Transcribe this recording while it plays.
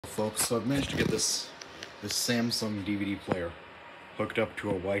folks, so I've managed to get this Samsung DVD player hooked up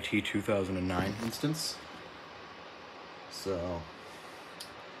to a YT2009 instance. So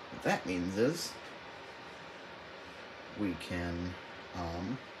what that means is we can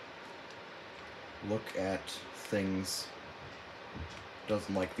look at things.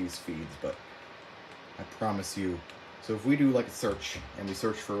 Doesn't like these feeds, but I promise you. So if we do like a search and we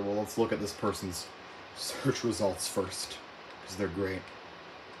search for, well, let's look at this person's search results first, because they're great.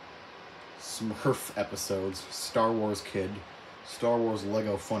 Smurf episodes, Star Wars Kid, Star Wars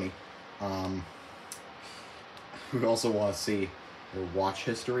Lego Funny. We also want to see their watch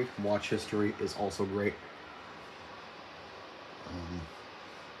history. Watch history is also great.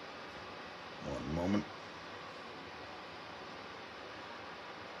 One moment.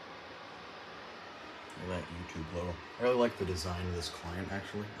 That YouTube logo. I really like the design of this client,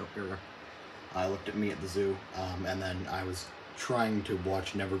 actually. Oh, here we go. I looked at me at the zoo, and then I was trying to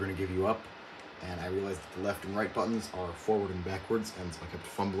watch Never Gonna Give You Up, and I realized that the left and right buttons are forward and backwards, and so I kept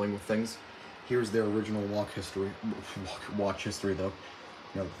fumbling with things. Here's their original watch history, though.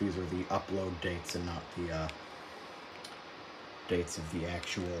 You know, these are the upload dates and not the dates of the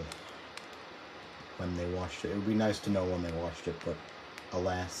actual when they watched it. It would be nice to know when they watched it, but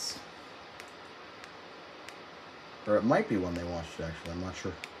alas. Or it might be when they watched it, actually. I'm not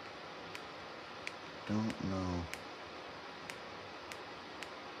sure. Don't know.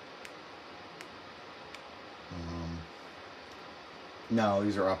 No,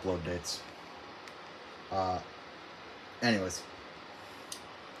 these are upload dates. Anyways,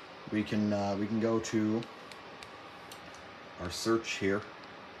 we can go to our search here,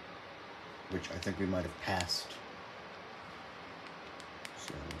 which I think we might have passed.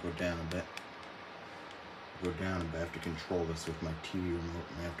 So we'll go down a bit. I have to control this with my TV remote,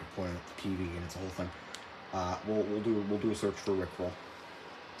 and I have to point at the TV, and it's a whole thing. We'll do a search for Rickroll.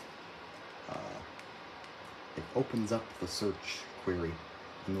 It opens up the search query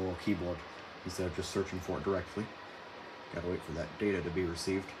in the little keyboard instead of just searching for it directly. Gotta wait for that data to be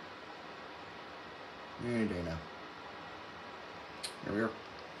received. Any day now. There we are.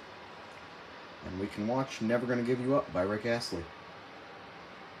 And we can watch Never Gonna Give You Up by Rick Astley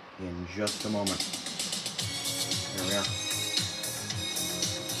in just a moment. There we are.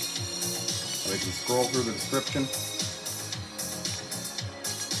 We can scroll through the description.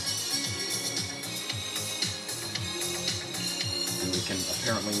 And we can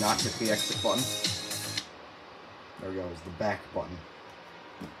apparently not hit the exit button. There goes the back button.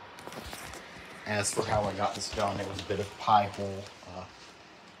 As for how I got this done, it was a bit of Pi-hole.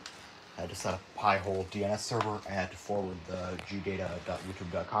 I had to set up a Pi-hole DNS server. I had to forward the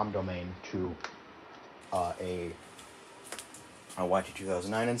gdata.youtube.com domain to a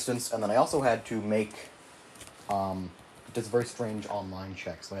YT2009 instance, and then I also had to make this very strange online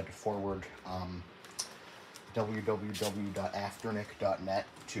check. So I had to forward www.afternic.net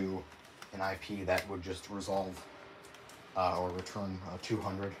to an IP that would just resolve or return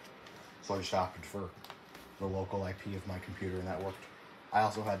 200. So I just opted for the local IP of my computer, and that worked. I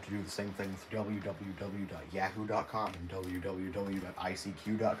also had to do the same thing with www.yahoo.com and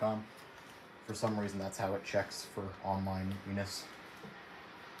www.icq.com. For some reason, that's how it checks for online-ness.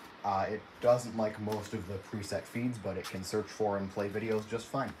 It doesn't like most of the preset feeds, but it can search for and play videos just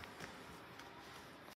fine.